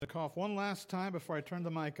cough one last time before I turn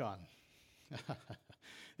the mic on.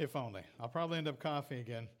 If only. I'll probably end up coughing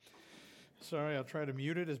again. Sorry, I'll try to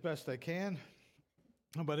mute it as best I can.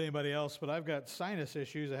 I don't know about anybody else, but I've got sinus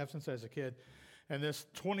issues I have since I was a kid. And this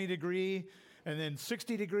 20 degree, and then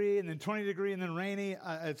 60 degree, and then 20 degree, and then rainy,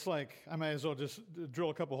 it's like I might as well just drill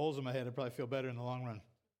a couple holes in my head and probably feel better in the long run.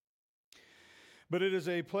 But it is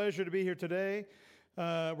a pleasure to be here today.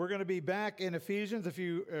 We're going to be back in Ephesians. If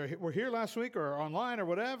you were here last week or online or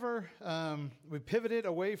whatever, we pivoted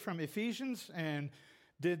away from Ephesians and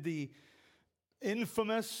did the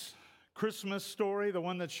infamous Christmas story, the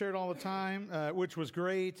one that's shared all the time, which was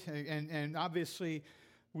great. And obviously,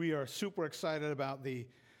 we are super excited about the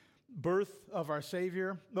birth of our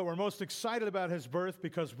Savior. But we're most excited about his birth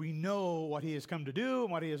because we know what he has come to do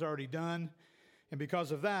and what he has already done. And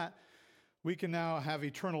because of that, we can now have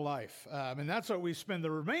eternal life. And that's what we spend the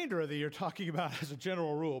remainder of the year talking about as a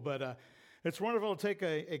general rule. But it's wonderful to take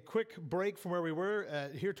a quick break from where we were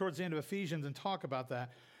here towards the end of Ephesians and talk about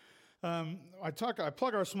that. I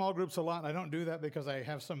plug our small groups a lot, and I don't do that because I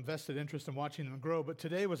have some vested interest in watching them grow. But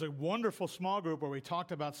today was a wonderful small group where we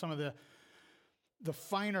talked about some of the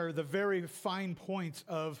very fine points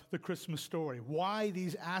of the Christmas story, why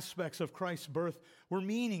these aspects of Christ's birth were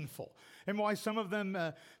meaningful, and why some of them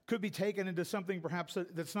could be taken into something perhaps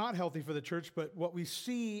that's not healthy for the church, but what we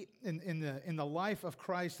see in the life of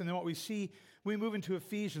Christ, and then what we see when we move into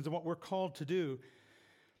Ephesians and what we're called to do.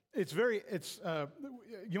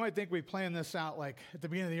 You might think we planned this out like at the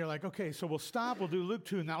beginning of the year, like, okay, so we'll stop, we'll do Luke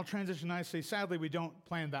 2, and that'll transition nicely. Sadly, we don't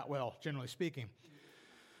plan that well, generally speaking.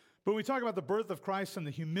 But we talk about the birth of Christ and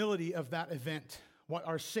the humility of that event, what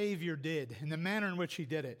our Savior did, and the manner in which he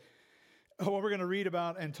did it. What we're going to read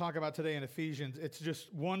about and talk about today in Ephesians, it's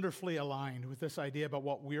just wonderfully aligned with this idea about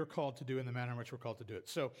what we're called to do and the manner in which we're called to do it.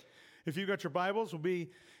 So if you've got your Bibles, we'll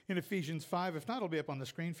be in Ephesians 5. If not, it'll be up on the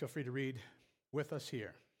screen. Feel free to read with us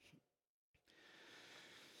here.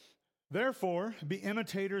 Therefore, be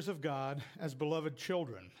imitators of God as beloved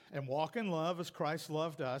children, and walk in love as Christ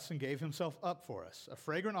loved us and gave himself up for us, a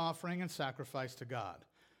fragrant offering and sacrifice to God.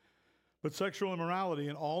 But sexual immorality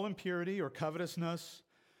and all impurity or covetousness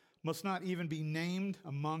must not even be named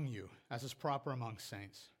among you, as is proper among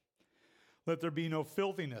saints. Let there be no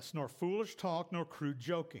filthiness, nor foolish talk, nor crude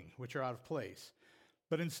joking, which are out of place.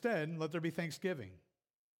 But instead, let there be thanksgiving.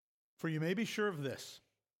 For you may be sure of this,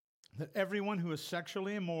 that everyone who is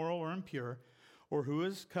sexually immoral or impure, or who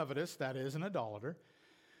is covetous, that is, an idolater,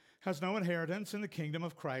 has no inheritance in the kingdom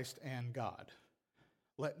of Christ and God.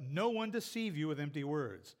 Let no one deceive you with empty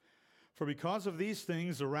words, for because of these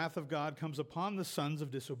things the wrath of God comes upon the sons of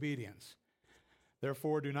disobedience.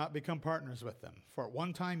 Therefore do not become partners with them, for at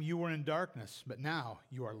one time you were in darkness, but now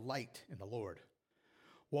you are light in the Lord.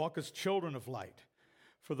 Walk as children of light,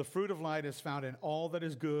 for the fruit of light is found in all that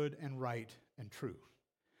is good and right and true.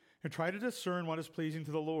 And try to discern what is pleasing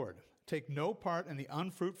to the Lord. Take no part in the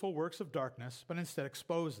unfruitful works of darkness, but instead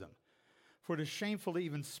expose them. For it is shameful to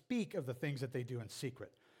even speak of the things that they do in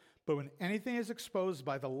secret. But when anything is exposed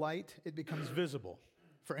by the light, it becomes visible.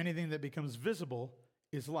 For anything that becomes visible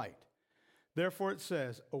is light. Therefore it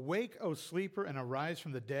says, awake, O sleeper, and arise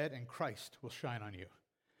from the dead, and Christ will shine on you.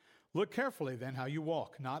 Look carefully then how you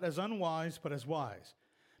walk, not as unwise, but as wise,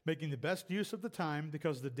 making the best use of the time,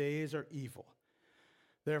 because the days are evil.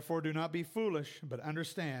 Therefore, do not be foolish, but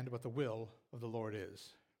understand what the will of the Lord is.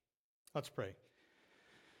 Let's pray.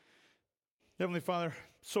 Heavenly Father,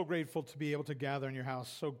 so grateful to be able to gather in your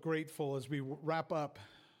house. So grateful as we wrap up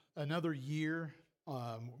another year,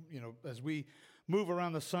 as we move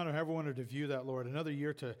around the sun, or however we wanted to view that, Lord, another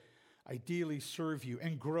year to ideally serve you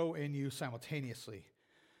and grow in you simultaneously.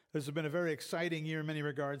 This has been a very exciting year in many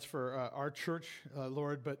regards for our church,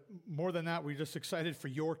 Lord, but more than that, we're just excited for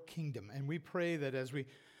your kingdom. And we pray that as we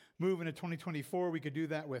move into 2024, we could do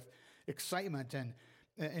that with excitement and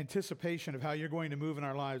anticipation of how you're going to move in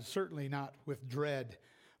our lives, certainly not with dread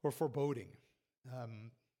or foreboding.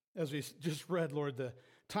 As we just read, Lord, the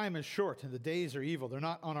time is short and the days are evil. They're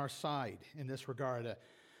not on our side in this regard,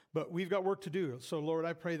 but we've got work to do. So, Lord,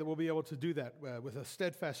 I pray that we'll be able to do that with a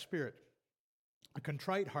steadfast spirit, a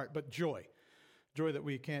contrite heart, but joy that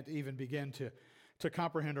we can't even begin to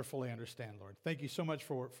comprehend or fully understand, Lord. Thank you so much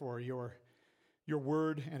for your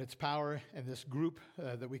word and its power and this group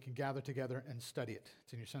that we can gather together and study it.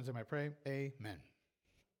 It's in your son's name I pray. Amen.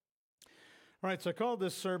 All right, so I called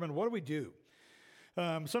this sermon, What Do We Do?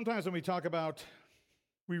 Sometimes when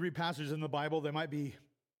we read passages in the Bible, they might be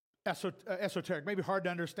esoteric, maybe hard to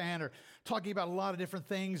understand, or talking about a lot of different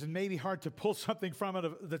things, and maybe hard to pull something from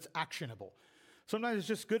it that's actionable. Sometimes it's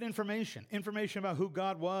just good information about who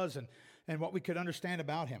God was and what we could understand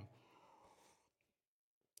about him.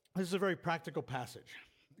 This is a very practical passage.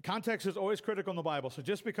 Context is always critical in the Bible. So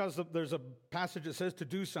just because there's a passage that says to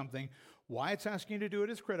do something, why it's asking you to do it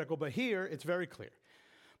is critical. But here, it's very clear.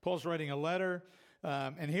 Paul's writing a letter,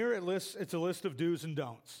 and here it's a list of do's and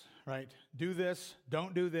don'ts, right? Do this,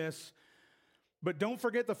 don't do this. But don't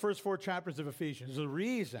forget the first 4 chapters of Ephesians. There's a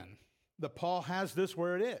reason that Paul has this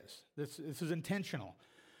where it is. This is intentional.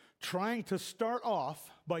 Trying to start off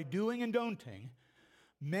by doing and don'ting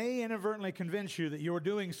may inadvertently convince you that you're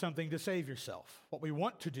doing something to save yourself. What we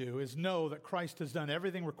want to do is know that Christ has done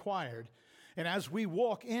everything required, and as we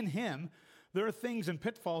walk in him, there are things and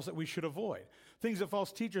pitfalls that we should avoid. Things that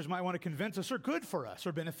false teachers might want to convince us are good for us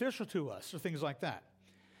or beneficial to us or things like that.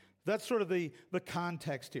 That's sort of the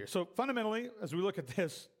context here. So fundamentally, as we look at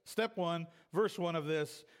this, step 1, verse 1 of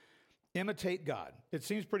this, imitate God. It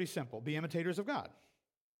seems pretty simple. Be imitators of God,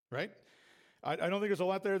 right? I don't think there's a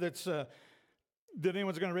lot there that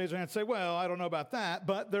anyone's going to raise their hand and say, well, I don't know about that,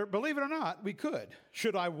 but believe it or not, we could.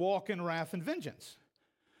 Should I walk in wrath and vengeance?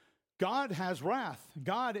 God has wrath.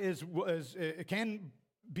 God can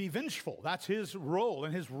be vengeful. That's his role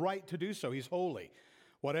and his right to do so. He's holy.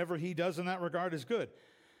 Whatever he does in that regard is good.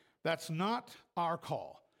 That's not our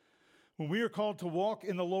call. When we are called to walk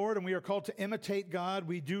in the Lord and we are called to imitate God,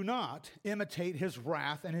 we do not imitate his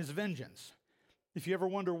wrath and his vengeance. If you ever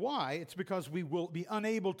wonder why, it's because we will be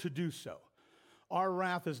unable to do so. Our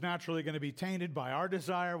wrath is naturally going to be tainted by our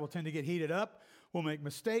desire. We'll tend to get heated up. We'll make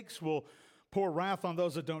mistakes. We'll pour wrath on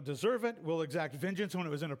those that don't deserve it. We'll exact vengeance when it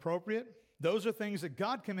was inappropriate. Those are things that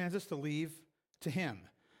God commands us to leave to him.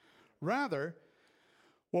 Rather,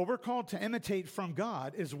 what we're called to imitate from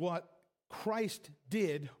God is what Christ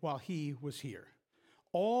did while he was here.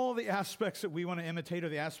 All the aspects that we want to imitate are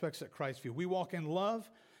the aspects that Christ viewed. We walk in love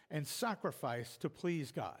and sacrifice to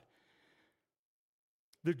please God.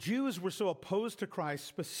 The Jews were so opposed to Christ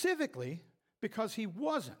specifically because he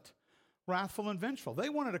wasn't wrathful and vengeful. They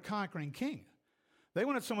wanted a conquering king. They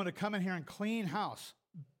wanted someone to come in here and clean house,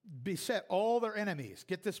 beset all their enemies,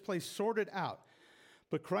 get this place sorted out.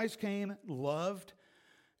 But Christ came, loved,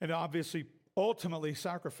 and obviously ultimately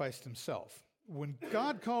sacrificed himself. When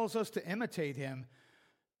God calls us to imitate him,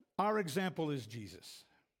 our example is Jesus.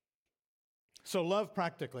 So love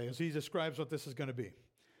practically, as he describes what this is going to be.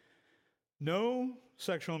 No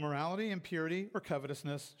sexual immorality, impurity, or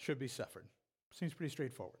covetousness should be suffered. Seems pretty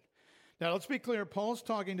straightforward. Now, let's be clear. Paul's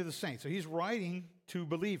talking to the saints. So he's writing to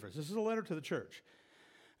believers. This is a letter to the church.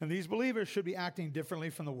 And these believers should be acting differently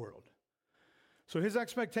from the world. So his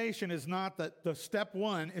expectation is not that the step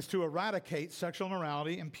 1 is to eradicate sexual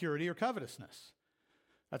immorality, impurity, or covetousness.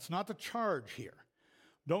 That's not the charge here.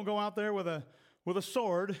 Don't go out there with a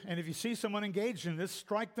sword, and if you see someone engaged in this,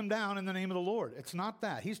 strike them down in the name of the Lord. It's not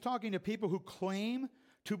that. He's talking to people who claim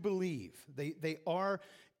to believe. They are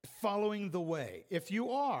following the way. If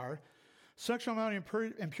you are, sexual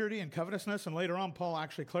immorality, impurity, and covetousness, and later on Paul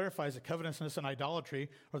actually clarifies that covetousness and idolatry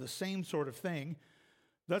are the same sort of thing,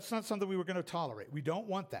 that's not something we were going to tolerate. We don't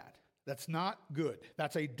want that. That's not good.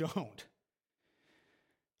 That's a don't.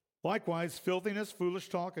 Likewise, filthiness, foolish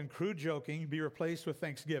talk, and crude joking be replaced with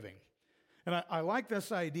thanksgiving. And I like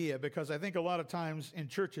this idea because I think a lot of times in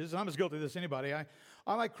churches, and I'm as guilty of this as anybody, I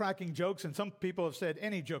like cracking jokes, and some people have said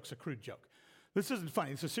any joke's a crude joke. This isn't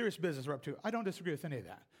funny. It's a serious business we're up to. I don't disagree with any of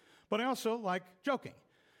that. But I also like joking.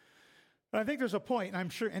 And I think there's a point, and I'm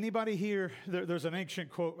sure anybody here, there's an ancient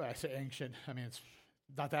quote. I say ancient. I mean, it's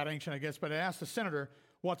not that ancient, I guess, but I asked the senator,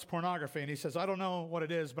 what's pornography? And he says, I don't know what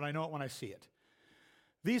it is, but I know it when I see it.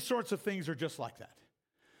 These sorts of things are just like that.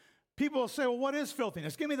 People will say, well, what is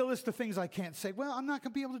filthiness? Give me the list of things I can't say. Well, I'm not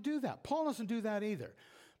going to be able to do that. Paul doesn't do that either.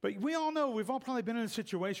 But we all know, we've all probably been in a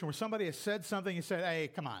situation where somebody has said something, you said, hey,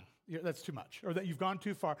 come on, that's too much. Or that you've gone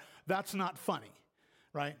too far. That's not funny,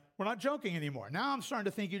 right? We're not joking anymore. Now I'm starting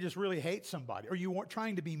to think you just really hate somebody or you weren't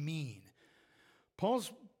trying to be mean.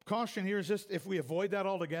 Paul's caution here is just if we avoid that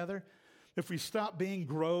altogether, if we stop being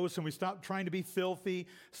gross and we stop trying to be filthy,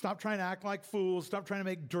 stop trying to act like fools, stop trying to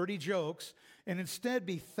make dirty jokes, and instead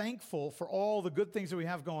be thankful for all the good things that we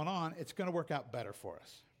have going on, it's going to work out better for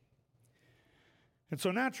us. And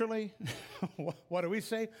so naturally, what do we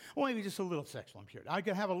say? Well, maybe just a little sexual impurity. I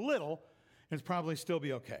could have a little and it's probably still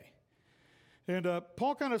be okay. And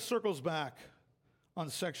Paul kind of circles back on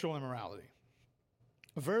sexual immorality.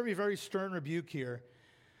 A very, very stern rebuke here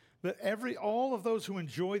that all of those who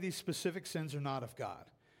enjoy these specific sins are not of God.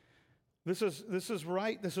 This is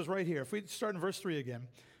right here. If we start in verse 3 again,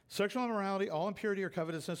 sexual immorality, all impurity or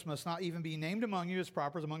covetousness must not even be named among you as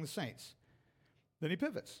proper as among the saints. Then he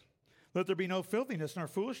pivots. Let there be no filthiness, nor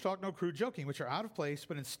foolish talk, no crude joking, which are out of place,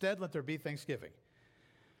 but instead let there be thanksgiving.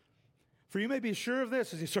 For you may be sure of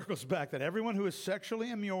this, as he circles back, that everyone who is sexually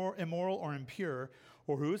immoral or impure,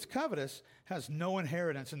 or who is covetous, has no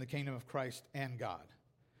inheritance in the kingdom of Christ and God.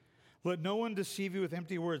 Let no one deceive you with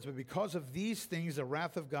empty words, but because of these things, the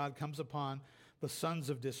wrath of God comes upon the sons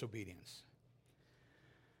of disobedience.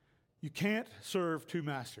 You can't serve two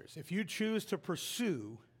masters. If you choose to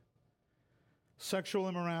pursue sexual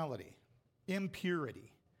immorality,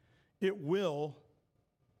 impurity, it will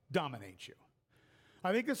dominate you.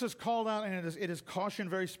 I think this is called out, and it is cautioned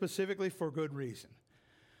very specifically for good reason.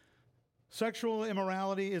 Sexual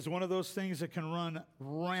immorality is one of those things that can run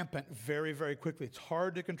rampant very, very quickly. It's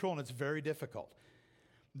hard to control, and it's very difficult.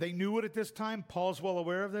 They knew it at this time. Paul's well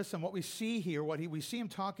aware of this, and what we see here, we see him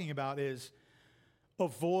talking about is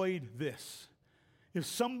avoid this. If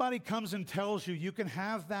somebody comes and tells you you can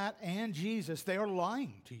have that and Jesus, they are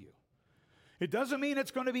lying to you. It doesn't mean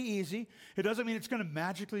it's going to be easy. It doesn't mean it's going to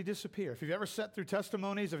magically disappear. If you've ever sat through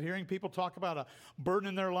testimonies of hearing people talk about a burden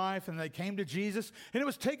in their life and they came to Jesus and it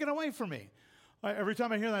was taken away from me. Every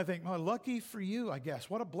time I hear that, I think, well, lucky for you, I guess.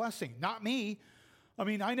 What a blessing. Not me. I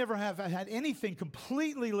mean, I never have had anything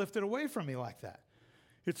completely lifted away from me like that.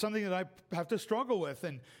 It's something that I have to struggle with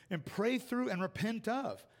and pray through and repent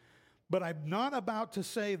of. But I'm not about to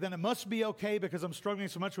say, then it must be okay because I'm struggling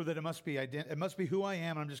so much with it. It must be who I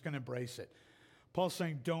am. And I'm just going to embrace it. Paul's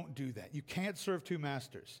saying, don't do that. You can't serve two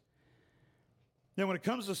masters. Now, when it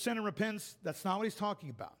comes to sin and repentance, that's not what he's talking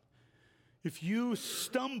about. If you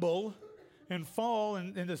stumble and fall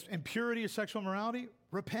in this impurity or sexual immorality,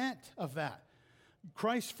 repent of that.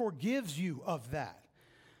 Christ forgives you of that.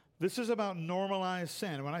 This is about normalized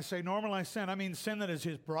sin. When I say normalized sin, I mean sin that is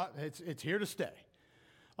it's here to stay.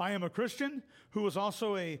 I am a Christian who is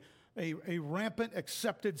also a rampant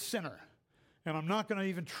accepted sinner. And I'm not going to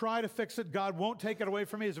even try to fix it. God won't take it away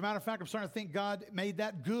from me. As a matter of fact, I'm starting to think God made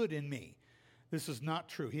that good in me. This is not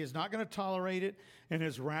true. He is not going to tolerate it, and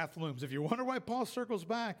his wrath looms. If you wonder why Paul circles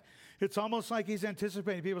back, it's almost like he's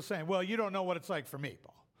anticipating people saying, well, you don't know what it's like for me,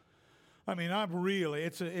 Paul. I mean,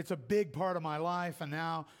 it's a big part of my life, and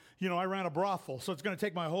now, I ran a brothel, so it's going to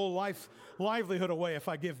take my whole livelihood away if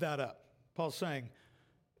I give that up. Paul's saying,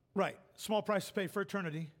 right, small price to pay for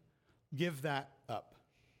eternity, give that up.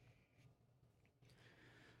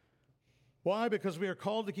 Why? Because we are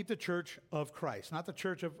called to keep the church of Christ. Not the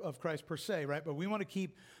church of Christ per se, right? But we want to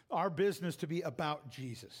keep our business to be about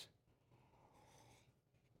Jesus.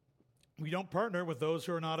 We don't partner with those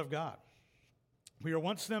who are not of God. We were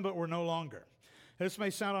once them, but we're no longer. This may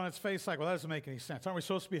sound on its face like, well, that doesn't make any sense. Aren't we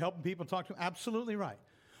supposed to be helping people talk to them? Absolutely right.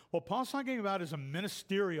 What Paul's talking about is a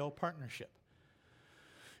ministerial partnership.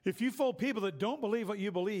 If you fold people that don't believe what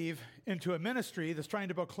you believe into a ministry that's trying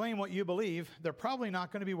to proclaim what you believe, they're probably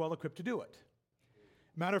not going to be well equipped to do it.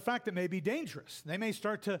 Matter of fact, it may be dangerous. They may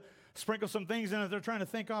start to sprinkle some things in if they're trying to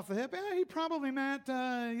think off the hip. He probably meant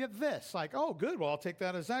this. Like, oh, good. Well, I'll take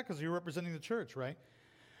that as that because you're representing the church, right?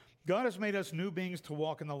 God has made us new beings to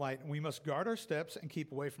walk in the light, and we must guard our steps and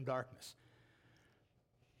keep away from darkness.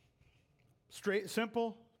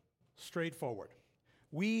 Simple, straightforward.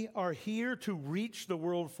 We are here to reach the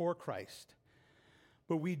world for Christ,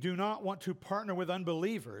 but we do not want to partner with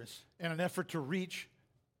unbelievers in an effort to reach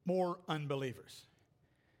more unbelievers.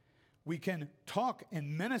 We can talk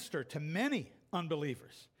and minister to many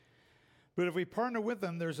unbelievers, but if we partner with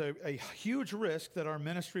them, there's a huge risk that our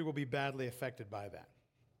ministry will be badly affected by that.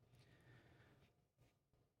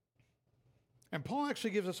 And Paul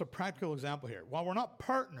actually gives us a practical example here. While we're not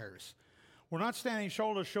partners, we're not standing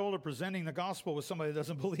shoulder to shoulder presenting the gospel with somebody that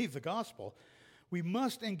doesn't believe the gospel. We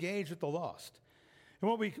must engage with the lost. And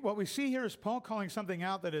what we see here is Paul calling something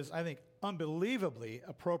out that is, I think, unbelievably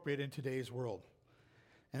appropriate in today's world.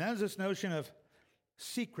 And that is this notion of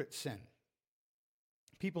secret sin.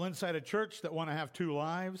 People inside a church that want to have two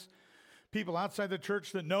lives. People outside the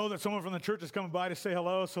church that know that someone from the church is coming by to say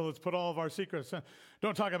hello, so let's put all of our secrets in.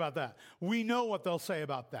 Don't talk about that. We know what they'll say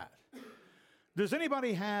about that. Does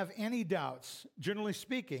anybody have any doubts, generally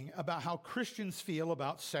speaking, about how Christians feel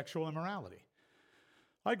about sexual immorality?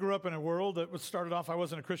 I grew up in a world that started off, I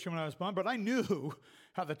wasn't a Christian when I was born, but I knew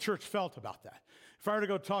how the church felt about that. If I were to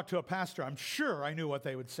go talk to a pastor, I'm sure I knew what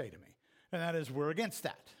they would say to me. And that is, we're against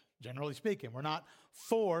that, generally speaking. We're not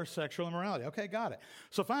for sexual immorality. Okay, got it.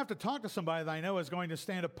 So if I have to talk to somebody that I know is going to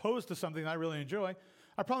stand opposed to something that I really enjoy,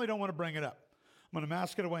 I probably don't want to bring it up. I'm going to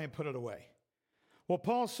mask it away and put it away. What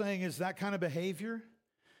Paul's saying is that kind of behavior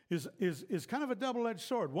is kind of a double-edged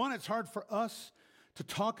sword. One, it's hard for us to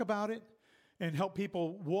talk about it and help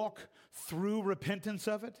people walk through repentance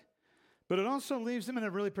of it. But it also leaves them in a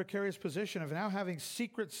really precarious position of now having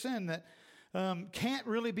secret sin that can't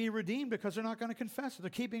really be redeemed because they're not going to confess it. They're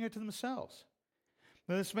keeping it to themselves.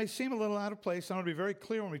 Now, this may seem a little out of place. I want to be very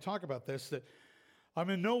clear when we talk about this that I'm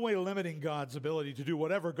in no way limiting God's ability to do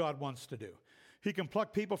whatever God wants to do. He can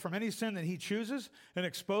pluck people from any sin that he chooses and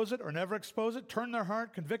expose it or never expose it, turn their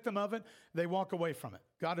heart, convict them of it, they walk away from it.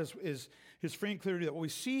 God is free and clear to do that. What we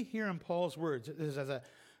see here in Paul's words is as a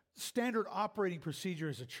standard operating procedure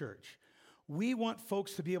as a church. We want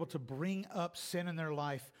folks to be able to bring up sin in their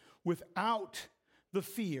life without the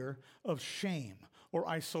fear of shame or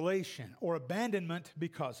isolation or abandonment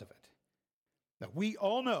because of it. Now, we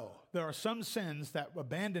all know there are some sins that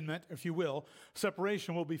abandonment, if you will,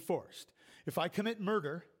 separation will be forced. If I commit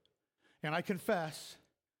murder and I confess,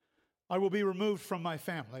 I will be removed from my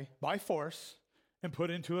family by force and put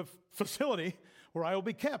into a facility where I will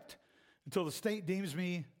be kept until the state deems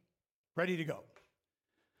me ready to go.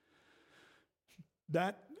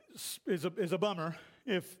 That is a bummer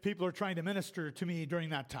if people are trying to minister to me during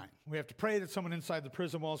that time. We have to pray that someone inside the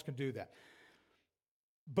prison walls can do that.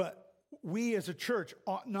 But we as a church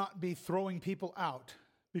ought not be throwing people out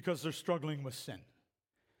because they're struggling with sin.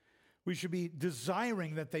 We should be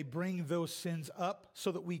desiring that they bring those sins up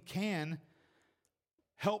so that we can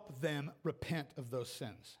help them repent of those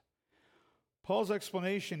sins. Paul's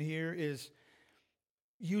explanation here is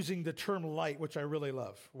using the term light, which I really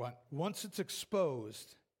love. Once it's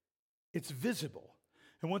exposed, it's visible.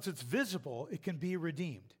 And once it's visible, it can be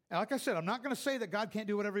redeemed. And like I said, I'm not going to say that God can't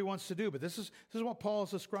do whatever he wants to do, but this is what Paul is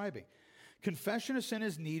describing. Confession of sin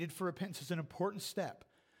is needed for repentance. It's an important step.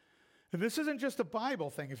 And this isn't just a Bible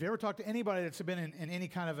thing. If you ever talk to anybody that's been in any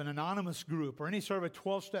kind of an anonymous group or any sort of a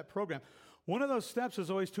 12-step program, one of those steps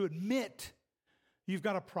is always to admit you've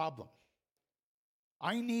got a problem.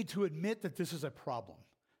 I need to admit that this is a problem.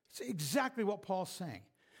 It's exactly what Paul's saying.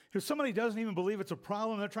 If somebody doesn't even believe it's a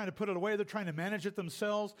problem, they're trying to put it away, they're trying to manage it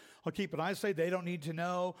themselves, I'll keep it. I say they don't need to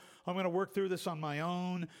know. I'm going to work through this on my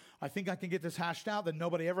own. I think I can get this hashed out that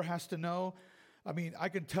nobody ever has to know. I mean, I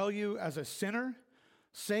can tell you as a sinner,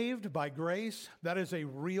 saved by grace, that is a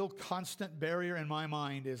real constant barrier in my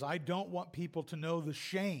mind is I don't want people to know the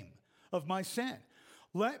shame of my sin.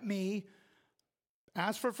 Let me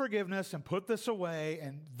ask for forgiveness and put this away,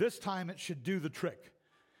 and this time it should do the trick.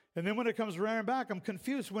 And then when it comes rearing back, I'm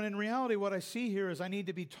confused, when in reality what I see here is I need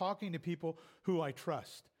to be talking to people who I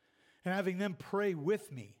trust and having them pray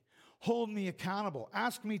with me, hold me accountable,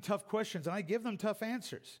 ask me tough questions, and I give them tough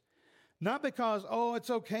answers. Not because, it's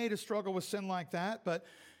okay to struggle with sin like that, but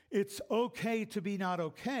it's okay to be not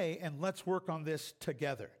okay, and let's work on this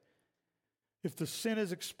together. If the sin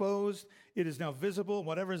is exposed, it is now visible, and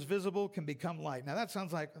whatever is visible can become light. Now that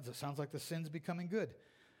sounds like the sin's becoming good.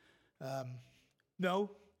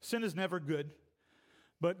 No. Sin is never good,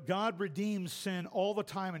 but God redeems sin all the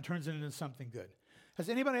time and turns it into something good. Has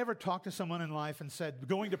anybody ever talked to someone in life and said,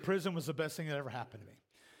 going to prison was the best thing that ever happened to me?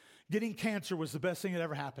 Getting cancer was the best thing that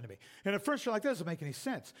ever happened to me. And at first you're like, that doesn't make any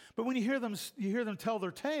sense. But when you hear them tell their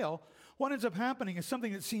tale, what ends up happening is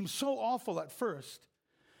something that seems so awful at first,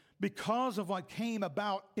 because of what came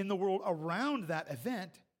about in the world around that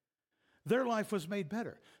event, their life was made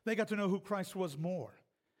better. They got to know who Christ was more.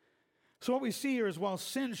 So what we see here is while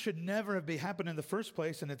sin should never have happened in the first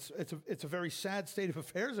place, and it's a very sad state of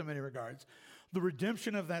affairs in many regards, the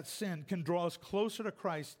redemption of that sin can draw us closer to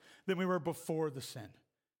Christ than we were before the sin.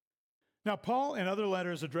 Now, Paul in other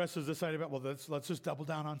letters addresses this idea about, well, let's just double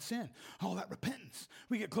down on sin. Oh, that repentance.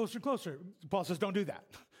 We get closer and closer. Paul says, don't do that.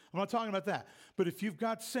 I'm not talking about that. But if you've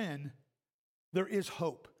got sin, there is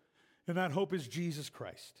hope, and that hope is Jesus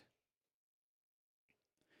Christ.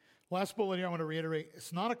 Last bullet here I want to reiterate,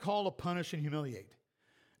 it's not a call to punish and humiliate.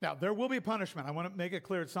 Now, there will be punishment. I want to make it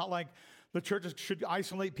clear. It's not like the churches should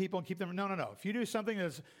isolate people and keep them. No. If you do something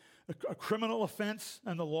that's a criminal offense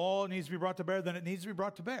and the law needs to be brought to bear, then it needs to be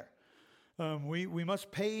brought to bear. We must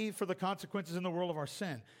pay for the consequences in the world of our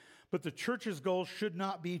sin. But the church's goal should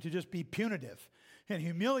not be to just be punitive and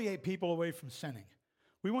humiliate people away from sinning.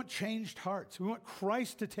 We want changed hearts. We want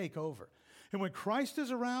Christ to take over. And when Christ is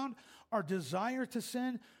around, our desire to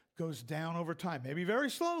sin goes down over time. Maybe very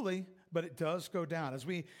slowly, but it does go down. As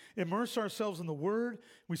we immerse ourselves in the Word,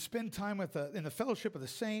 we spend time in the fellowship of the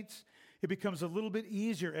saints, it becomes a little bit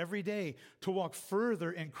easier every day to walk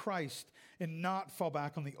further in Christ and not fall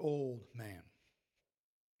back on the old man.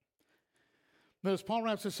 Now, as Paul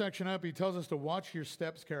wraps this section up, he tells us to watch your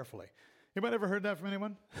steps carefully. Anybody ever heard that from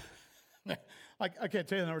anyone? I can't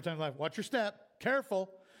tell you the number of times in life. Watch your step.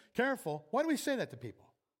 Careful. Careful. Why do we say that to people?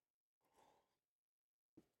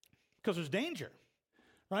 Because there's danger,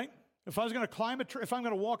 right? If I was going to climb a tree, if I'm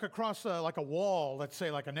going to walk across like a wall, let's say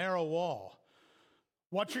like a narrow wall,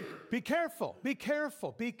 be careful, be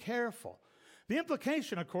careful, be careful. The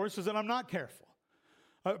implication, of course, is that I'm not careful.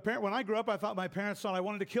 When I grew up, I thought my parents thought I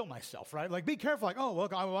wanted to kill myself, right? Like, be careful. Like, oh,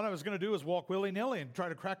 look, what I was going to do is walk willy-nilly and try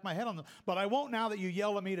to crack my head on them. But I won't now that you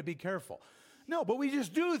yell at me to be careful. No, but we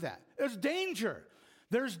just do that. There's danger.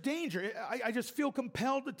 There's danger. I just feel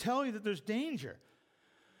compelled to tell you that there's danger.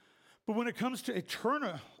 But when it comes to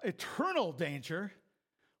eternal danger,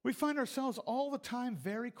 we find ourselves all the time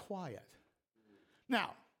very quiet.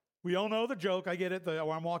 Now, we all know the joke. I get it. Where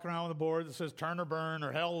I'm walking around with a board that says turn or burn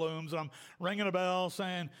or hell looms. And I'm ringing a bell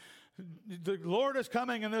saying, the Lord is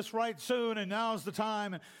coming and this right soon and now's the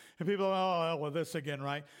time. And people are, oh, well, this again,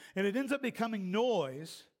 right? And it ends up becoming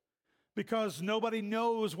noise because nobody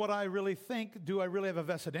knows what I really think. Do I really have a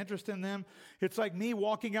vested interest in them? It's like me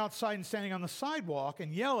walking outside and standing on the sidewalk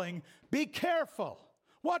and yelling, be careful.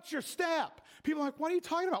 Watch your step. People are like, what are you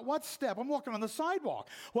talking about? What step? I'm walking on the sidewalk.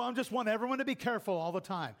 Well, I just want everyone to be careful all the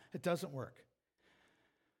time. It doesn't work.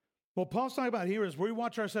 What Paul's talking about here is we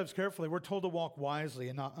watch ourselves carefully. We're told to walk wisely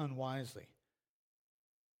and not unwisely.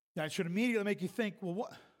 Now, it should immediately make you think,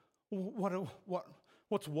 well,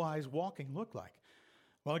 what's wise walking look like?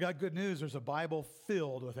 Well, I got good news. There's a Bible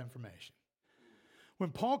filled with information.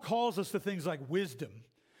 When Paul calls us to things like wisdom,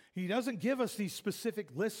 he doesn't give us these specific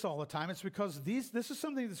lists all the time. It's because this is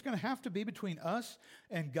something that's going to have to be between us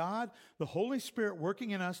and God, the Holy Spirit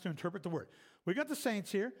working in us to interpret the Word. We got the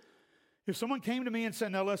saints here. If someone came to me and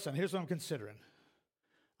said, now listen, here's what I'm considering.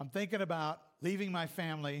 I'm thinking about leaving my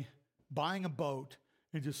family, buying a boat,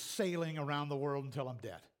 and just sailing around the world until I'm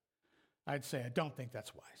dead. I'd say, I don't think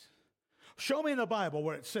that's wise. Show me in the Bible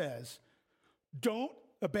where it says, don't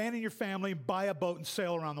abandon your family, buy a boat, and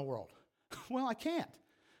sail around the world. Well, I can't.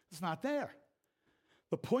 It's not there.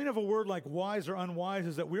 The point of a word like wise or unwise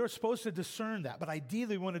is that we are supposed to discern that, but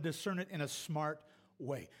ideally we want to discern it in a smart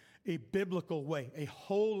way, a biblical way, a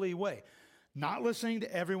holy way. Not listening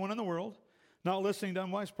to everyone in the world, not listening to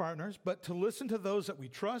unwise partners, but to listen to those that we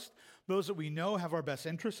trust, those that we know have our best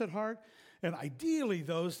interests at heart, and ideally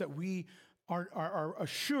those that we are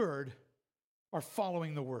assured are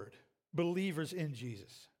following the word, believers in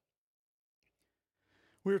Jesus.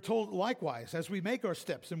 We are told likewise, as we make our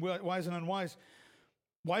steps in wise and unwise,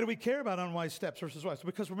 why do we care about unwise steps versus wise?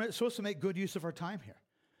 Because we're supposed to make good use of our time here,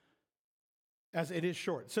 as it is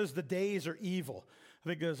short. It says the days are evil. I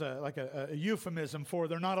think there's a euphemism for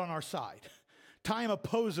they're not on our side. Time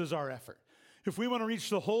opposes our effort. If we want to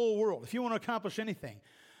reach the whole world, if you want to accomplish anything,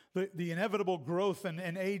 the inevitable growth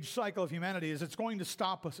and age cycle of humanity is it's going to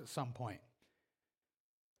stop us at some point.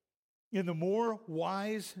 And the more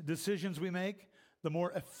wise decisions we make, the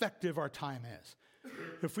more effective our time is.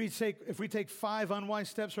 If we take 5 unwise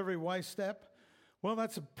steps for every wise step, well,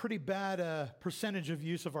 that's a pretty bad percentage of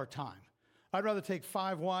use of our time. I'd rather take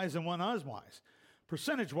 5 wise and 1 unwise.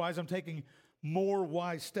 Percentage-wise, I'm taking more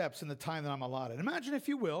wise steps in the time that I'm allotted. Imagine, if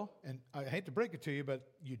you will, and I hate to break it to you, but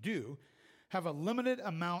you do, have a limited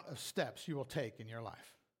amount of steps you will take in your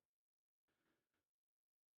life.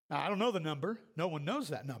 Now, I don't know the number. No one knows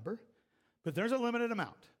that number. But there's a limited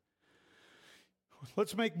amount.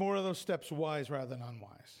 Let's make more of those steps wise rather than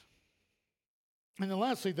unwise. And then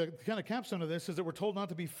lastly, the kind of capstone of this is that we're told not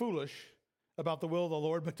to be foolish about the will of the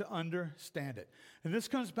Lord, but to understand it. And this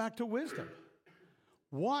comes back to wisdom.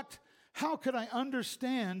 How could I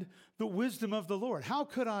understand the wisdom of the Lord? How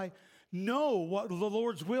could I know what the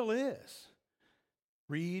Lord's will is?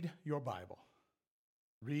 Read your Bible.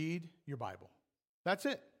 Read your Bible. That's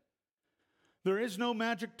it. There is no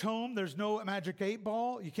magic tome. There's no magic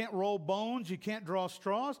 8-ball. You can't roll bones. You can't draw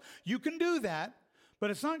straws. You can do that,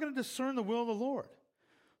 but it's not going to discern the will of the Lord.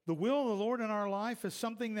 The will of the Lord in our life is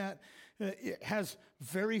something that it has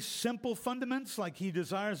very simple fundaments, like he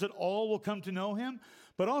desires that all will come to know him,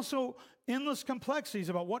 but also endless complexities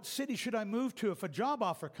about what city should I move to if a job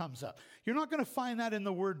offer comes up. You're not going to find that in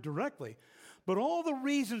the word directly, but all the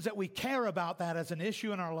reasons that we care about that as an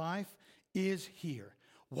issue in our life is here.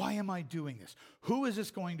 Why am I doing this? Who is this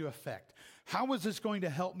going to affect? How is this going to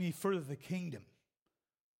help me further the kingdom?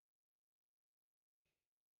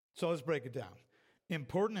 So let's break it down.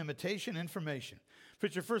 Important imitation information. If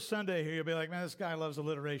it's your first Sunday here, you'll be like, man, this guy loves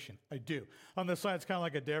alliteration. I do. On this side, it's kind of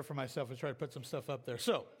like a dare for myself to try to put some stuff up there.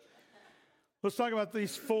 So let's talk about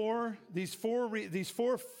these four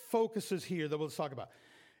focuses here that we'll talk about.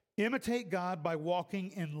 Imitate God by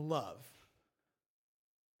walking in love.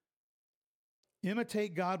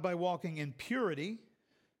 Imitate God by walking in purity.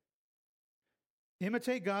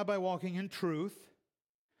 Imitate God by walking in truth.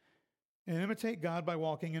 And imitate God by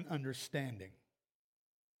walking in understanding.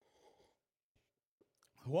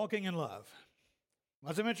 Walking in love.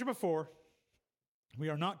 As I mentioned before, we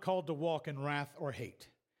are not called to walk in wrath or hate.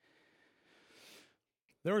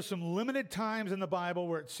 There are some limited times in the Bible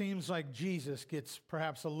where it seems like Jesus gets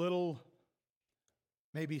perhaps a little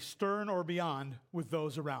maybe stern or beyond with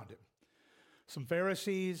those around him. Some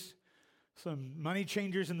Pharisees, some money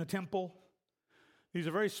changers in the temple. These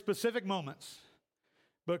are very specific moments.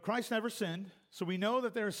 But Christ never sinned, so we know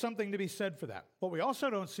that there is something to be said for that. What we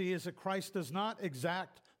also don't see is that Christ does not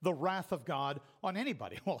exact the wrath of God on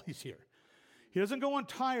anybody while he's here. He doesn't go on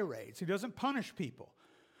tirades. He doesn't punish people.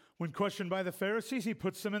 When questioned by the Pharisees, he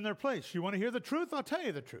puts them in their place. You want to hear the truth? I'll tell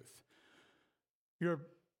you the truth. You're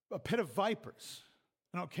a pit of vipers.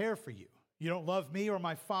 I don't care for you. You don't love me or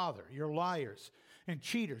my Father. You're liars and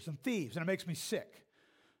cheaters and thieves, and it makes me sick.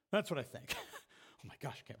 That's what I think. Oh my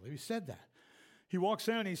gosh, I can't believe he said that. He walks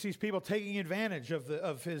in and he sees people taking advantage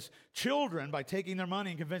of his children by taking their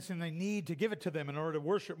money and convincing them they need to give it to them in order to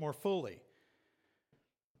worship more fully.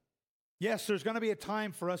 Yes, there's going to be a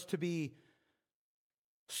time for us to be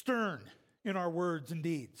stern in our words and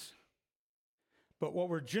deeds. But what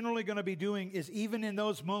we're generally going to be doing is, even in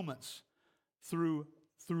those moments, through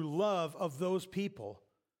love of those people,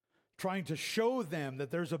 trying to show them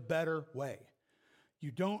that there's a better way.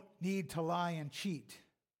 You don't need to lie and cheat.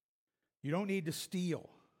 You don't need to steal.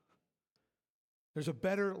 There's a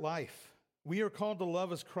better life. We are called to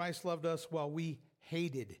love as Christ loved us while we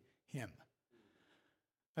hated him.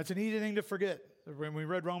 That's an easy thing to forget. When we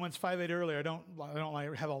read Romans 5:8 earlier, I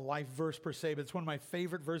don't have a life verse per se, but it's one of my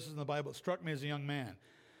favorite verses in the Bible. It struck me as a young man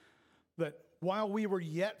that while we were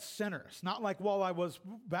yet sinners, not like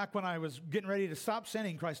back when I was getting ready to stop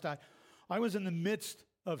sinning, Christ died. I was in the midst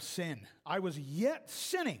of sin. I was yet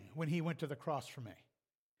sinning when he went to the cross for me.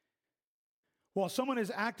 While someone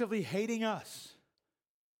is actively hating us,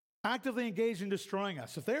 actively engaged in destroying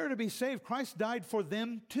us, if they are to be saved, Christ died for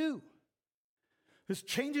them too. This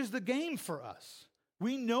changes the game for us.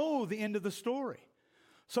 We know the end of the story.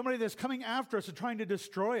 Somebody that's coming after us and trying to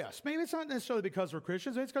destroy us. Maybe it's not necessarily because we're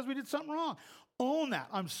Christians. Maybe it's because we did something wrong. Own that.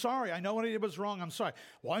 I'm sorry. I know what I did was wrong. I'm sorry.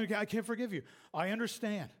 Well, I can't forgive you. I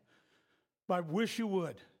understand. But I wish you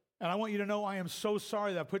would. And I want you to know I am so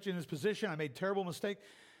sorry that I put you in this position. I made a terrible mistake.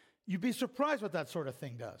 You'd be surprised what that sort of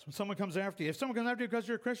thing does. When someone comes after you. If someone comes after you because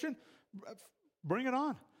you're a Christian, bring it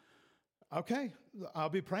on. Okay, I'll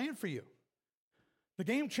be praying for you. The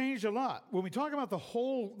game changed a lot. When we talk about the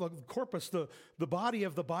corpus, the body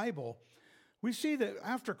of the Bible, we see that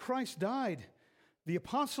after Christ died, the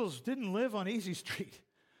apostles didn't live on easy street.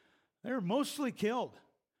 They were mostly killed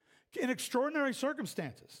in extraordinary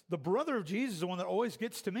circumstances. The brother of Jesus is the one that always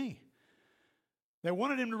gets to me. They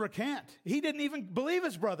wanted him to recant. He didn't even believe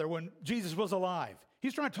his brother when Jesus was alive.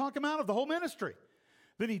 He's trying to talk him out of the whole ministry.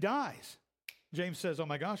 Then he dies. James says, oh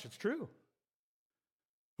my gosh, it's true.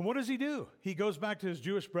 And what does he do? He goes back to his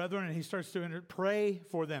Jewish brethren and he starts to pray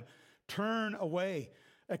for them. Turn away.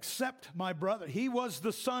 Accept my brother. He was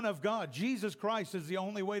the Son of God. Jesus Christ is the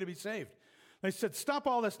only way to be saved. They said, stop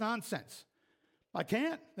all this nonsense. I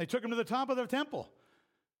can't. They took him to the top of the temple.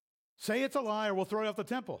 Say it's a lie or we'll throw you off the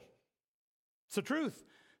temple. It's the truth.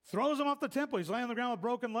 Throws him off the temple. He's laying on the ground with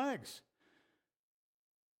broken legs.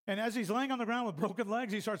 And as he's laying on the ground with broken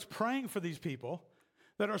legs, he starts praying for these people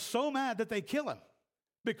that are so mad that they kill him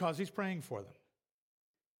because he's praying for them.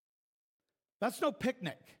 That's no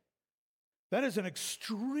picnic. That is an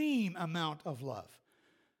extreme amount of love.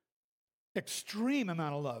 Extreme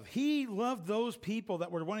amount of love. He loved those people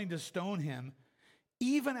that were wanting to stone him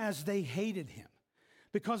even as they hated him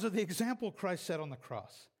because of the example Christ set on the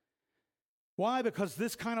cross. Why? Because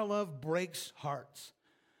this kind of love breaks hearts.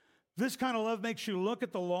 This kind of love makes you look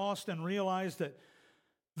at the lost and realize that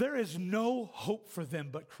there is no hope for them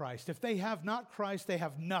but Christ. If they have not Christ, they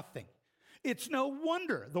have nothing. It's no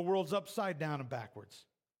wonder the world's upside down and backwards.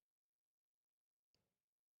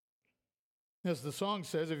 As the song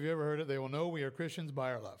says, if you ever heard it, they will know we are Christians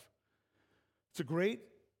by our love. It's a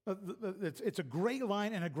great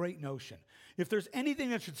line and a great notion. If there's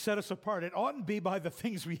anything that should set us apart, it oughtn't be by the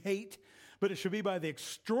things we hate, but it should be by the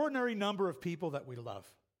extraordinary number of people that we love.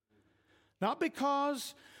 Not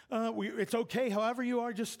because it's okay however you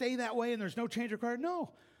are, just stay that way and there's no change required.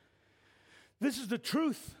 No. This is the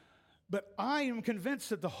truth. But I am convinced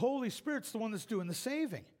that the Holy Spirit's the one that's doing the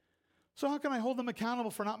saving. So how can I hold them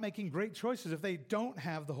accountable for not making great choices if they don't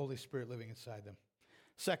have the Holy Spirit living inside them?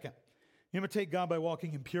 Second, imitate God by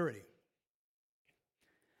walking in purity.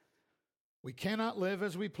 We cannot live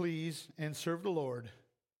as we please and serve the Lord,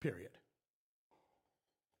 period.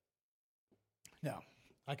 Now,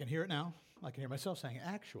 I can hear it now. I can hear myself saying,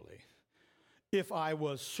 actually, if I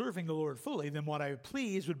was serving the Lord fully, then what I would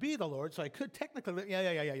please would be the Lord, so I could technically,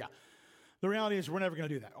 yeah. The reality is we're never going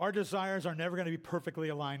to do that. Our desires are never going to be perfectly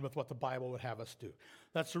aligned with what the Bible would have us do.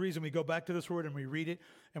 That's the reason we go back to this word and we read it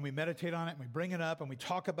and we meditate on it and we bring it up and we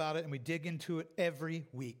talk about it and we dig into it every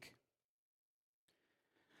week.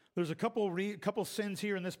 There's a couple sins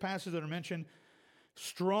here in this passage that are mentioned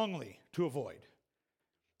strongly to avoid.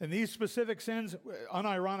 And these specific sins,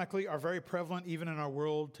 unironically, are very prevalent even in our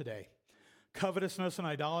world today. Covetousness and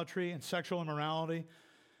idolatry and sexual immorality.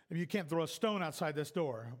 I mean, you can't throw a stone outside this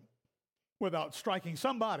door without striking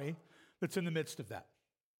somebody that's in the midst of that.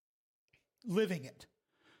 Living it,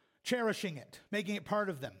 cherishing it, making it part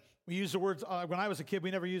of them. We use the words, when I was a kid, we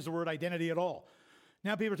never used the word identity at all.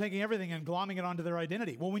 Now people are taking everything and glomming it onto their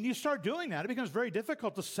identity. Well, when you start doing that, it becomes very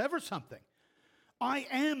difficult to sever something. I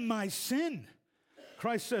am my sin.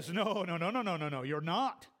 Christ says, no, you're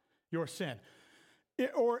not your sin.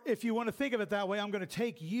 Or if you want to think of it that way, I'm going to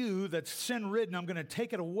take you that's sin-ridden, I'm going to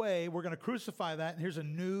take it away, we're going to crucify that, and here's a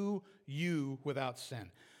new you without sin.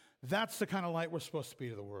 That's the kind of light we're supposed to be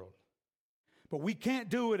to the world. But we can't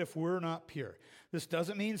do it if we're not pure. This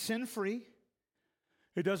doesn't mean sin-free.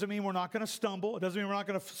 It doesn't mean we're not going to stumble. It doesn't mean we're not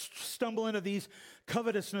going to stumble into these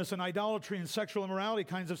covetousness and idolatry and sexual immorality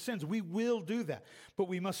kinds of sins. We will do that, but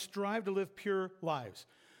we must strive to live pure lives.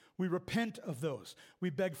 We repent of those. We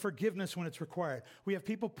beg forgiveness when it's required. We have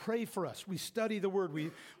people pray for us. We study the word.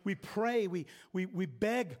 We pray. We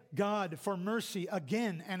beg God for mercy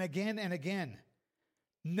again and again and again.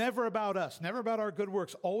 Never about us, never about our good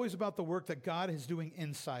works, always about the work that God is doing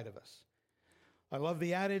inside of us. I love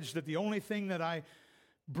the adage that the only thing that I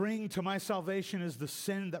bring to my salvation is the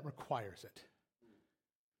sin that requires it.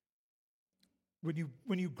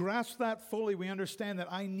 When you grasp that fully, we understand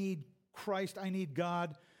that I need Christ, I need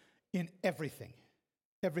God in everything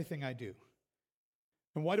I do.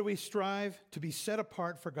 And why do we strive? To be set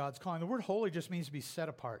apart for God's calling. The word holy just means to be set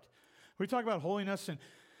apart. We talk about holiness and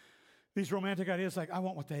these romantic ideas like, I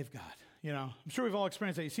want what they've got. You know, I'm sure we've all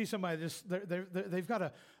experienced that. You see somebody, they've got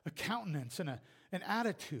a countenance and an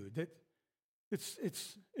attitude that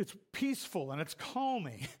it's peaceful and it's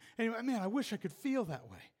calming. And man, I wish I could feel that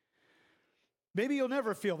way. Maybe you'll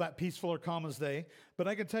never feel that peaceful or calm as they, but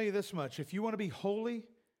I can tell you this much. If you want to be holy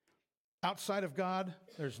outside of God,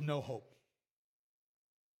 there's no hope.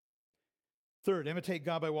 Third, imitate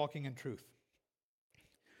God by walking in truth.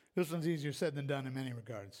 This one's easier said than done in many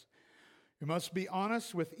regards. We must be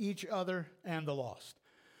honest with each other and the lost.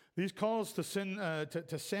 These calls to sin,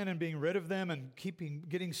 to sin and being rid of them and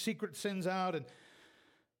getting secret sins out, and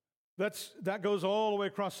that goes all the way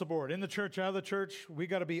across the board. In the church, out of the church, we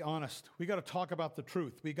got to be honest. We got to talk about the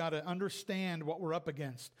truth. We got to understand what we're up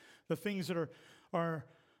against. The things that are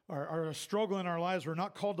a struggle in our lives. We're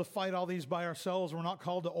not called to fight all these by ourselves. We're not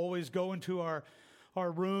called to always go into our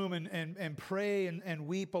room and pray and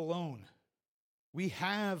weep alone. We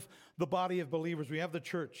have the body of believers. We have the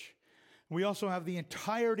church. We also have the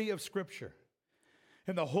entirety of Scripture.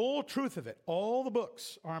 And the whole truth of it, all the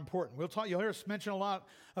books are important. You'll hear us mention a lot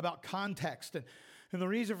about context. And the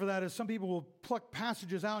reason for that is some people will pluck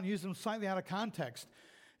passages out and use them slightly out of context.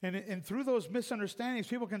 And through those misunderstandings,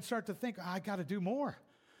 people can start to think, I got to do more.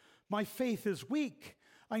 My faith is weak.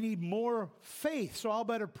 I need more faith, so I'll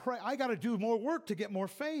better pray. I got to do more work to get more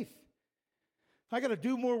faith. I got to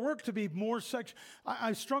do more work to be more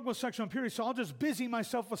I struggle with sexual impurity, so I'll just busy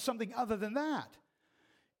myself with something other than that.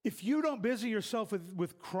 If you don't busy yourself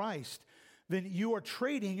with Christ, then you are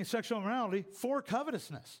trading sexual immorality for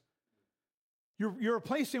covetousness. You're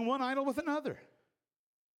replacing one idol with another.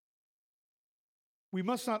 We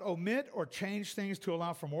must not omit or change things to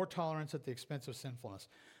allow for more tolerance at the expense of sinfulness.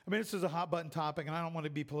 I mean, this is a hot button topic, and I don't want to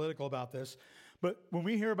be political about this, but when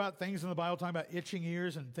we hear about things in the Bible talking about itching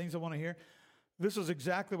ears and things I want to hear, this is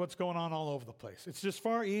exactly what's going on all over the place. It's just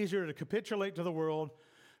far easier to capitulate to the world,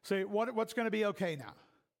 say, what's going to be okay now?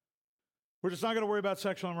 We're just not going to worry about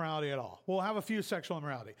sexual immorality at all. We'll have a few sexual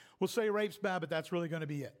immorality. We'll say rape's bad, but that's really going to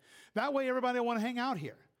be it. That way everybody will want to hang out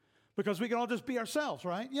here because we can all just be ourselves,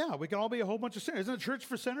 right? Yeah, we can all be a whole bunch of sinners. Isn't it church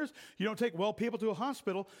for sinners? You don't take well people to a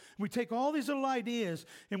hospital. We take all these little ideas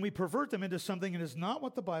and we pervert them into something that is not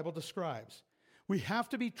what the Bible describes. We have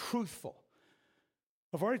to be truthful.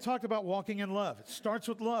 I've already talked about walking in love. It starts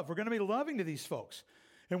with love. We're going to be loving to these folks.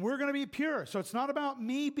 And we're going to be pure. So it's not about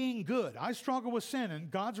me being good. I struggle with sin,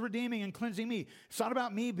 and God's redeeming and cleansing me. It's not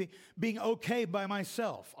about me being okay by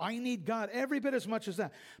myself. I need God every bit as much as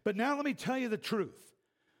that. But now let me tell you the truth.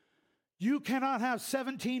 You cannot have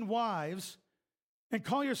 17 wives and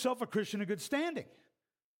call yourself a Christian in good standing.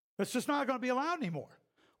 That's just not going to be allowed anymore.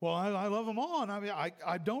 Well, I love them all, and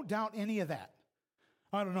I don't doubt any of that.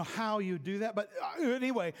 I don't know how you do that, but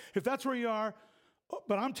anyway, if that's where you are,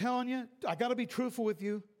 but I'm telling you, I got to be truthful with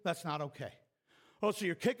you. That's not okay. Oh, so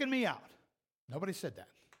you're kicking me out. Nobody said that.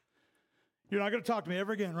 You're not going to talk to me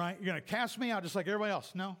ever again, right? You're going to cast me out just like everybody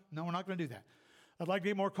else. No, we're not going to do that. I'd like to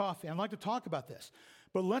get more coffee. I'd like to talk about this.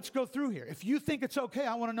 But let's go through here. If you think it's okay,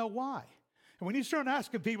 I want to know why. And when you start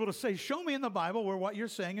asking people to say, show me in the Bible where what you're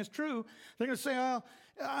saying is true, they're going to say, oh,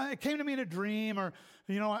 it came to me in a dream, or,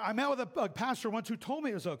 I met with a pastor once who told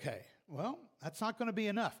me it was okay. Well, that's not going to be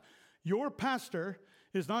enough. Your pastor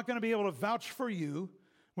is not going to be able to vouch for you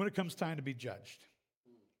when it comes time to be judged.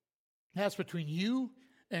 That's between you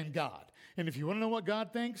and God. And if you want to know what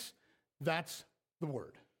God thinks, that's the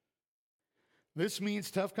Word. This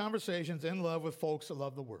means tough conversations in love with folks that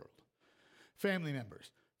love the world. Family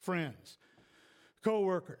members, friends,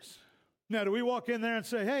 co-workers. Now, do we walk in there and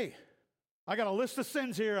say, hey, I got a list of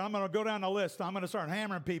sins here. I'm going to go down the list. I'm going to start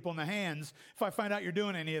hammering people in the hands if I find out you're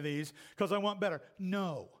doing any of these because I want better.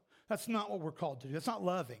 No, that's not what we're called to do. That's not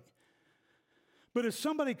loving. But if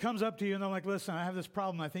somebody comes up to you and they're like, listen, I have this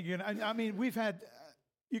problem. I think you're going to, we've had,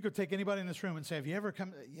 you could take anybody in this room and say, have you ever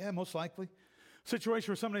come? Yeah, most likely.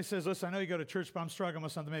 Situation where somebody says, listen, I know you go to church, but I'm struggling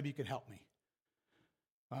with something. Maybe you could help me.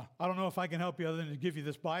 I don't know if I can help you other than to give you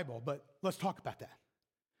this Bible, but let's talk about that.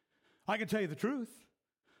 I can tell you the truth,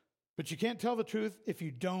 but you can't tell the truth if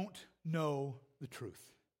you don't know the truth.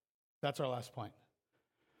 That's our last point.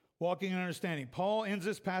 Walking in understanding. Paul ends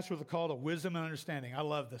this passage with a call to wisdom and understanding. I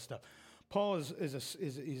love this stuff. Paul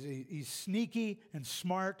he's sneaky and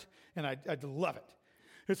smart, and I love it.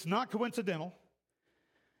 It's not coincidental,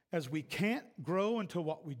 as we can't grow into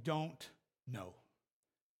what we don't know.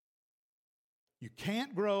 You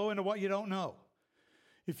can't grow into what you don't know.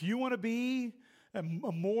 If you want to be a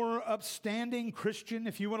more upstanding Christian,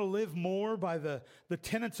 if you want to live more by the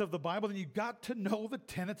tenets of the Bible, then you've got to know the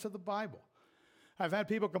tenets of the Bible. I've had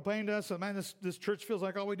people complain to us, man, this church feels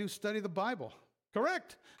like all we do is study the Bible.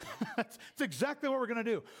 Correct. That's exactly what we're going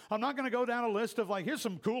to do. I'm not going to go down a list of here's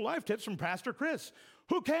some cool life tips from Pastor Chris.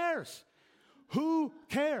 Who cares? Who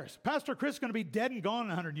cares? Pastor Chris is going to be dead and gone in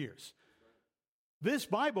 100 years. This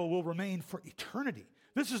Bible will remain for eternity.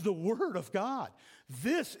 This is the Word of God.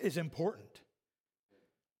 This is important.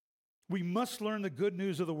 We must learn the good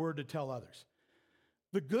news of the Word to tell others.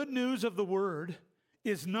 The good news of the Word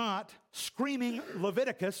is not screaming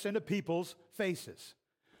Leviticus into people's faces.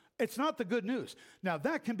 It's not the good news. Now,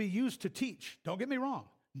 that can be used to teach. Don't get me wrong.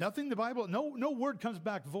 Nothing in the Bible, no word comes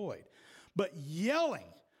back void. But yelling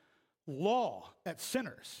law at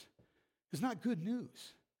sinners is not good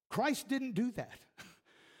news. Christ didn't do that.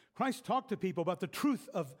 Christ talked to people about the truth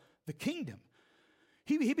of the kingdom.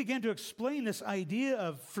 He began to explain this idea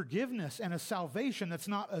of forgiveness and a salvation that's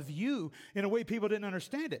not of you in a way people didn't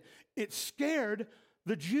understand it. It scared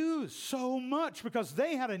the Jews so much because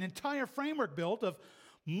they had an entire framework built of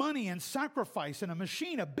money and sacrifice and a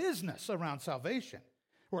machine, a business around salvation,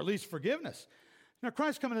 or at least forgiveness. Now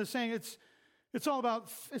Christ coming and saying it's all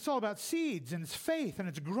about seeds and it's faith and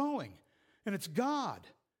it's growing and it's God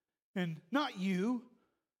and not you.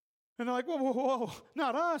 And they're like, whoa,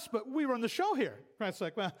 not us, but we run the show here. Christ's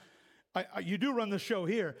like, well, you do run the show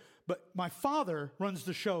here, but my Father runs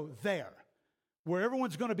the show there. Where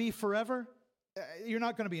everyone's going to be forever, you're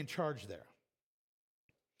not going to be in charge there.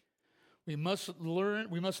 We must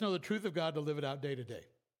know the truth of God to live it out day to day.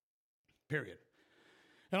 Period.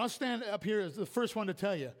 And I'll stand up here as the first one to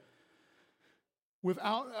tell you,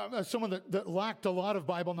 without someone that lacked a lot of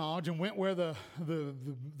Bible knowledge and went where the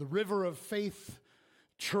river of faith,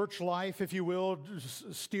 church life, if you will,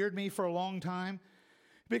 steered me for a long time.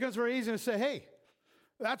 It becomes very easy to say, hey,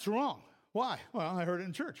 that's wrong. Why? Well, I heard it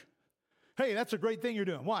in church. Hey, that's a great thing you're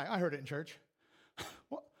doing. Why? I heard it in church.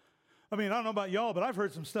 Well, I don't know about y'all, but I've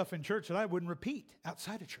heard some stuff in church that I wouldn't repeat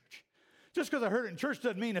outside of church. Just because I heard it in church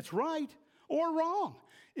doesn't mean it's right or wrong.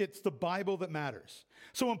 It's the Bible that matters.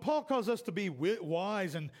 So when Paul calls us to be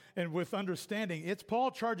wise and with understanding, it's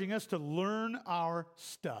Paul charging us to learn our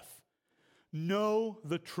stuff. Know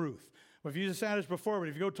the truth. Well, if you just asked before, but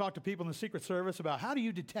if you go talk to people in the Secret Service about how do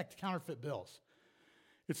you detect counterfeit bills,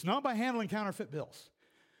 it's not by handling counterfeit bills.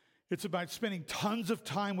 It's about spending tons of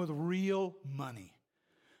time with real money.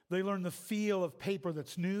 They learn the feel of paper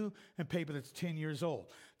that's new and paper that's 10 years old.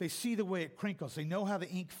 They see the way it crinkles. They know how the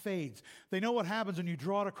ink fades. They know what happens when you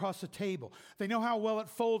draw it across the table. They know how well it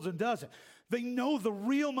folds and doesn't. They know the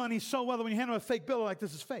real money so well that when you hand them a fake bill, they're like,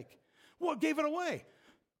 this is fake. What gave it away?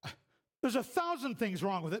 There's 1,000 things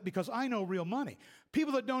wrong with it because I know real money.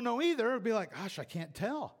 People that don't know either would be like, gosh, I can't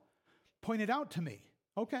tell. Point it out to me.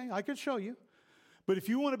 Okay, I can show you. But if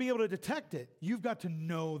you want to be able to detect it, you've got to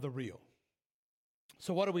know the real.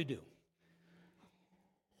 So what do we do?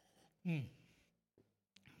 I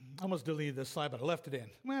almost deleted this slide, but I left it in.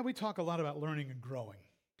 Well, we talk a lot about learning and growing.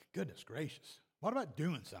 Goodness gracious. What about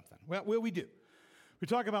doing something? Well, we do. We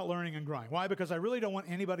talk about learning and growing. Why? Because I really don't want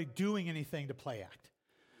anybody doing anything to play act.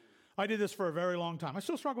 I did this for a very long time. I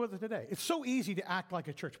still struggle with it today. It's so easy to act like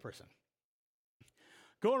a church person.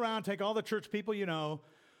 Go around, take all the church people you know,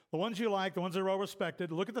 the ones you like, the ones that are well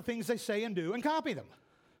respected, look at the things they say and do, and copy them.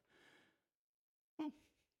 Well,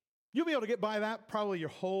 you'll be able to get by that probably your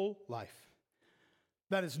whole life.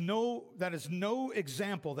 That is no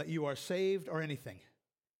example that you are saved or anything.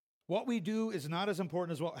 What we do is not as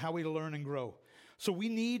important as how we learn and grow. So we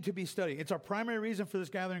need to be studying. It's our primary reason for this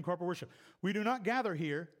gathering in corporate worship. We do not gather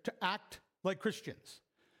here to act like Christians.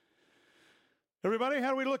 Everybody,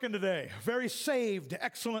 how are we looking today? Very saved,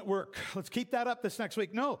 excellent work. Let's keep that up this next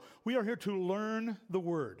week. No, we are here to learn the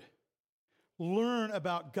Word. Learn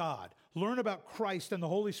about God. Learn about Christ and the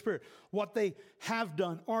Holy Spirit. What they have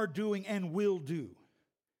done, are doing, and will do.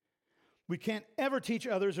 We can't ever teach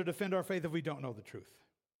others or defend our faith if we don't know the truth.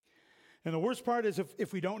 And the worst part is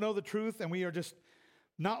if we don't know the truth and we are just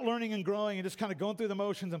not learning and growing and just kind of going through the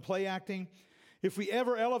motions and play acting, if we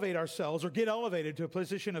ever elevate ourselves or get elevated to a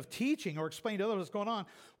position of teaching or explain to others what's going on,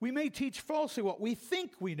 we may teach falsely what we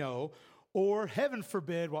think we know or, heaven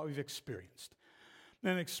forbid, what we've experienced.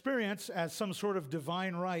 And experience as some sort of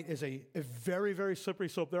divine right is a very, very slippery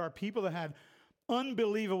slope. There are people that had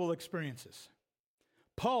unbelievable experiences.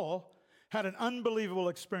 Paul had an unbelievable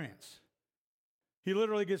experience. He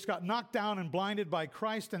literally just got knocked down and blinded by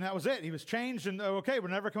Christ, and that was it. He was changed, and okay, we're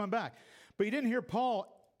never coming back. But you didn't hear Paul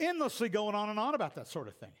endlessly going on and on about that sort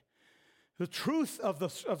of thing. The truth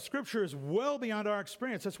of Scripture is well beyond our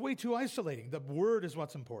experience. That's way too isolating. The Word is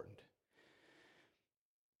what's important.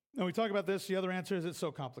 When we talk about this, the other answer is it's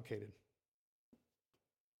so complicated.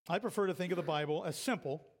 I prefer to think of the Bible as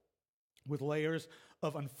simple with layers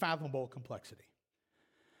of unfathomable complexity.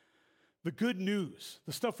 The good news,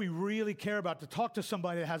 the stuff we really care about, to talk to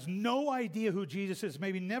somebody that has no idea who Jesus is,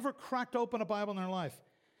 maybe never cracked open a Bible in their life,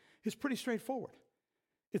 is pretty straightforward.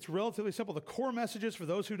 It's relatively simple. The core messages for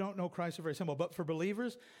those who don't know Christ are very simple. But for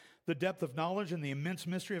believers, the depth of knowledge and the immense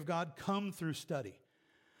mystery of God come through study.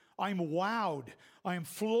 I'm wowed. I'm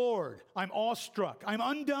floored. I'm awestruck. I'm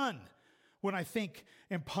undone when I think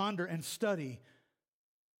and ponder and study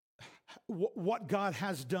what God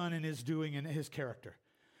has done and is doing in his character.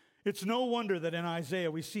 It's no wonder that in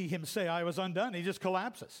Isaiah we see him say, I was undone. He just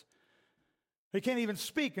collapses. He can't even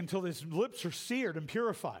speak until his lips are seared and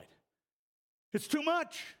purified. It's too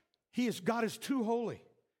much. God is too holy.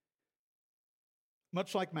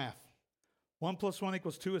 Much like math. 1 + 1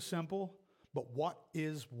 = 2 is simple, but what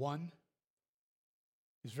is 1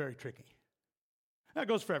 is very tricky. That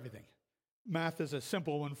goes for everything. Math is a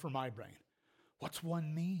simple one for my brain. What's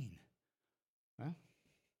 1 mean? Huh?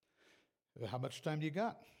 How much time do you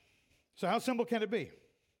got? So how simple can it be?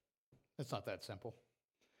 It's not that simple.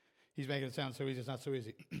 He's making it sound so easy. It's not so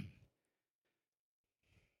easy.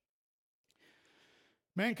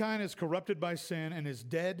 Mankind is corrupted by sin and is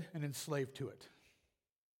dead and enslaved to it.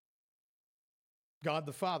 God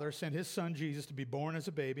the Father sent his son Jesus to be born as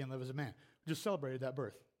a baby and live as a man. We just celebrated that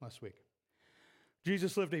birth last week.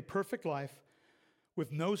 Jesus lived a perfect life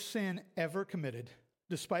with no sin ever committed,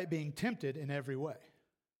 despite being tempted in every way.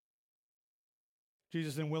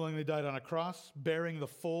 Jesus then willingly died on a cross, bearing the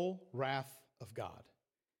full wrath of God.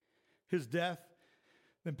 His death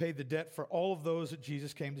then paid the debt for all of those that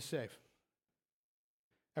Jesus came to save.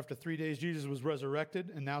 After 3 days, Jesus was resurrected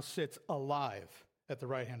and now sits alive at the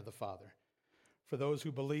right hand of the Father. For those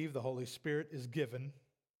who believe, the Holy Spirit is given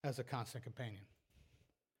as a constant companion.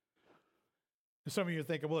 And some of you are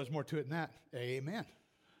thinking, well, there's more to it than that. Amen.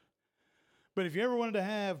 But if you ever wanted to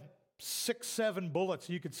have 6, 7 bullets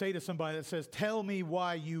you could say to somebody that says, tell me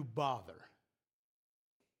why you bother.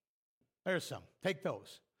 There's some. Take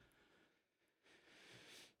those.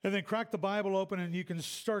 And then crack the Bible open and you can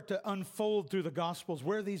start to unfold through the Gospels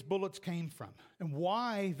where these bullets came from and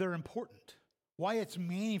why they're important, why it's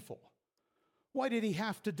meaningful. Why did he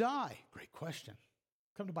have to die? Great question.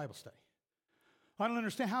 Come to Bible study. I don't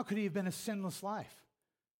understand. How could he have been a sinless life?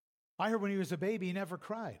 I heard when he was a baby, he never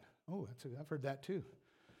cried. Oh, I've heard that too.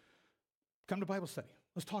 Come to Bible study.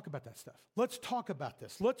 Let's talk about that stuff. Let's talk about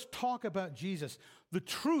this. Let's talk about Jesus, the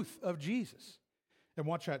truth of Jesus, and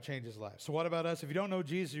watch how it changes lives. So what about us? If you don't know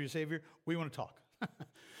Jesus as your Savior, we want to talk.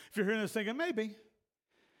 If you're hearing this thinking, maybe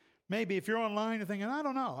if you're online, you're thinking, I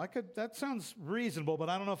don't know. That sounds reasonable, but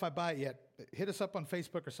I don't know if I buy it yet. Hit us up on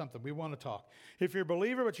Facebook or something. We want to talk. If you're a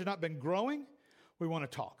believer, but you've not been growing, we want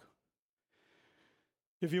to talk.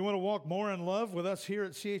 If you want to walk more in love with us here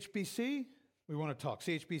at CHBC, we want to talk.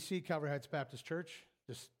 CHBC, Calvary Heights Baptist Church,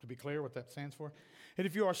 just to be clear what that stands for. And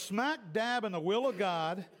if you are smack dab in the will of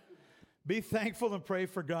God, Be thankful and pray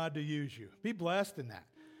for God to use you. Be blessed in that.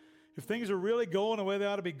 If things are really going the way they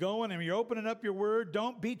ought to be going and you're opening up your word,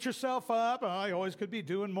 don't beat yourself up. Oh, I always could be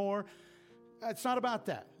doing more. It's not about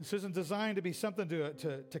that. This isn't designed to be something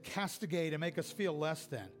to castigate and make us feel less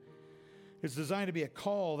than. It's designed to be a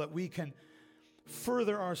call that we can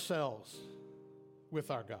further ourselves with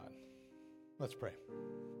our God. Let's pray.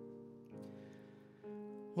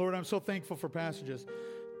 Lord, I'm so thankful for passages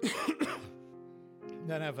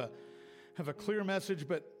that have a clear message,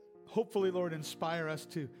 but hopefully, Lord, inspire us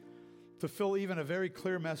to fill even a very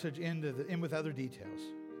clear message in with other details.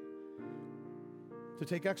 To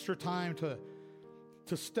take extra time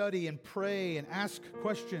to study and pray and ask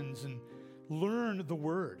questions and learn the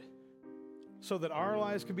Word so that our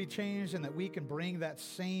lives can be changed and that we can bring that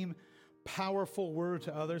same powerful Word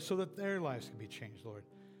to others so that their lives can be changed, Lord.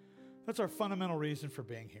 That's our fundamental reason for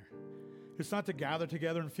being here. It's not to gather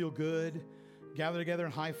together and feel good, gather together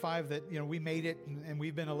and high five that, we made it and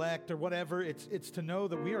we've been elect or whatever. It's to know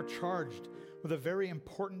that we are charged with a very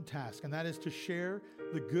important task, and that is to share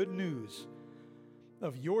the good news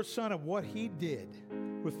of your Son and what he did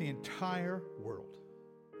with the entire world.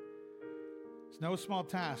 It's no small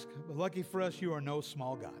task, but lucky for us, you are no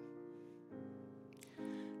small God.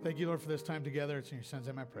 Thank you, Lord, for this time together. It's in your Son's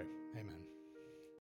name I pray. Amen.